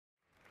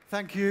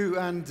Thank you,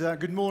 and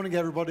good morning,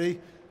 everybody,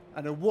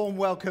 and a warm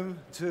welcome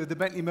to the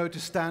Bentley Motor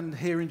stand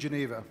here in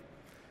Geneva.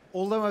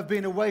 Although I've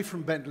been away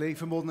from Bentley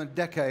for more than a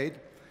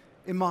decade,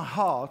 in my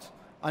heart,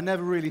 I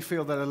never really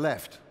feel that I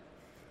left.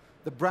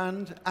 The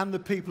brand and the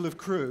people of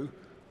Crewe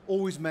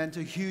always meant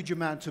a huge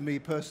amount to me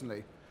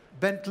personally.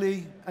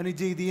 Bentley, and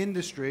indeed the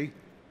industry,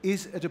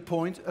 is at a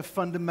point of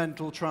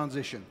fundamental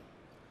transition.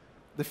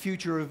 The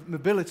future of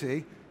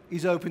mobility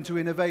is open to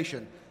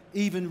innovation,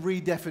 even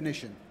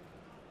redefinition.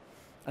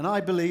 And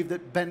I believe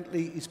that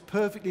Bentley is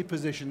perfectly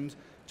positioned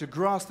to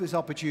grasp this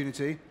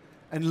opportunity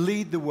and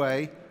lead the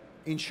way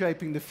in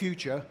shaping the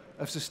future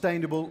of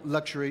sustainable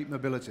luxury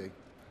mobility.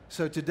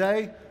 So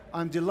today,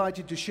 I'm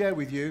delighted to share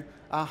with you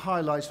our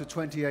highlights for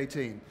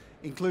 2018,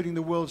 including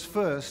the world's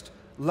first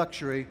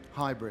luxury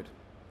hybrid.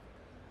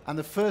 And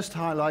the first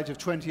highlight of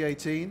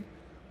 2018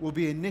 will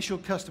be initial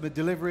customer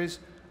deliveries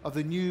of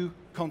the new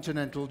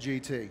Continental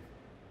GT.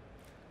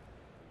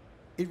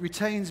 It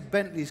retains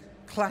Bentley's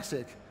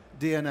classic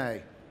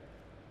DNA.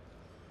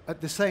 At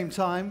the same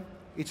time,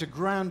 it's a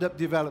ground-up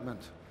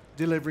development,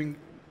 delivering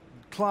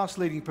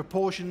class-leading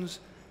proportions,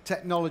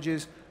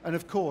 technologies, and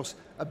of course,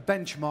 a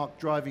benchmark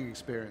driving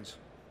experience.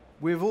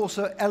 We've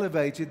also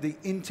elevated the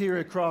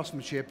interior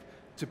craftsmanship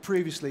to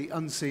previously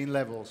unseen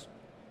levels.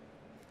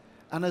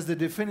 And as the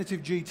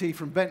definitive GT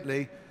from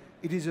Bentley,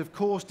 it is of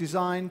course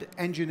designed,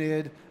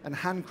 engineered, and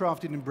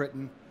handcrafted in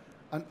Britain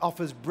and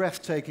offers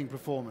breathtaking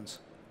performance,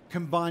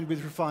 combined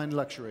with refined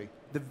luxury,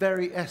 the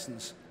very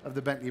essence of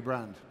the Bentley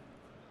brand.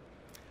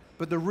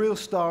 But the real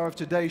star of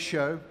today's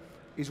show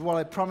is what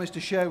I promised to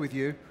share with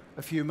you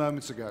a few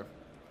moments ago.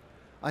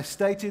 I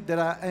stated that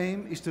our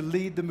aim is to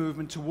lead the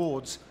movement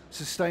towards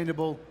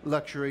sustainable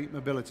luxury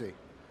mobility.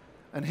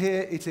 And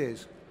here it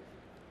is,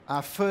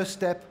 our first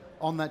step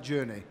on that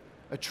journey,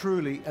 a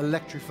truly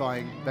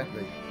electrifying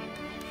Bentley.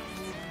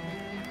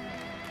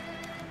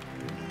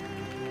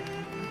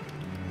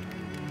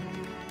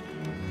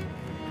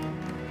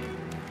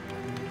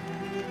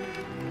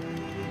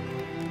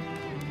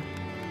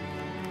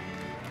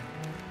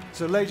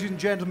 So, ladies and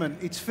gentlemen,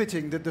 it's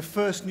fitting that the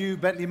first new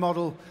Bentley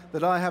model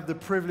that I have the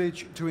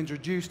privilege to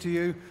introduce to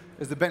you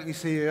as the Bentley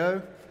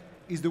CEO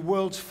is the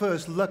world's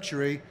first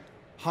luxury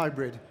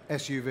hybrid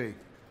SUV.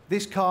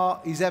 This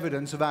car is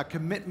evidence of our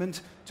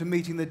commitment to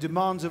meeting the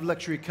demands of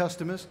luxury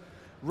customers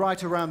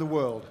right around the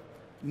world,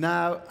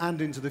 now and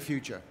into the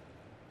future.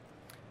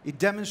 It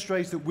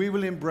demonstrates that we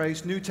will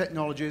embrace new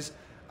technologies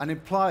and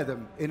apply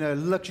them in a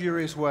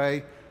luxurious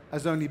way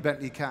as only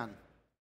Bentley can.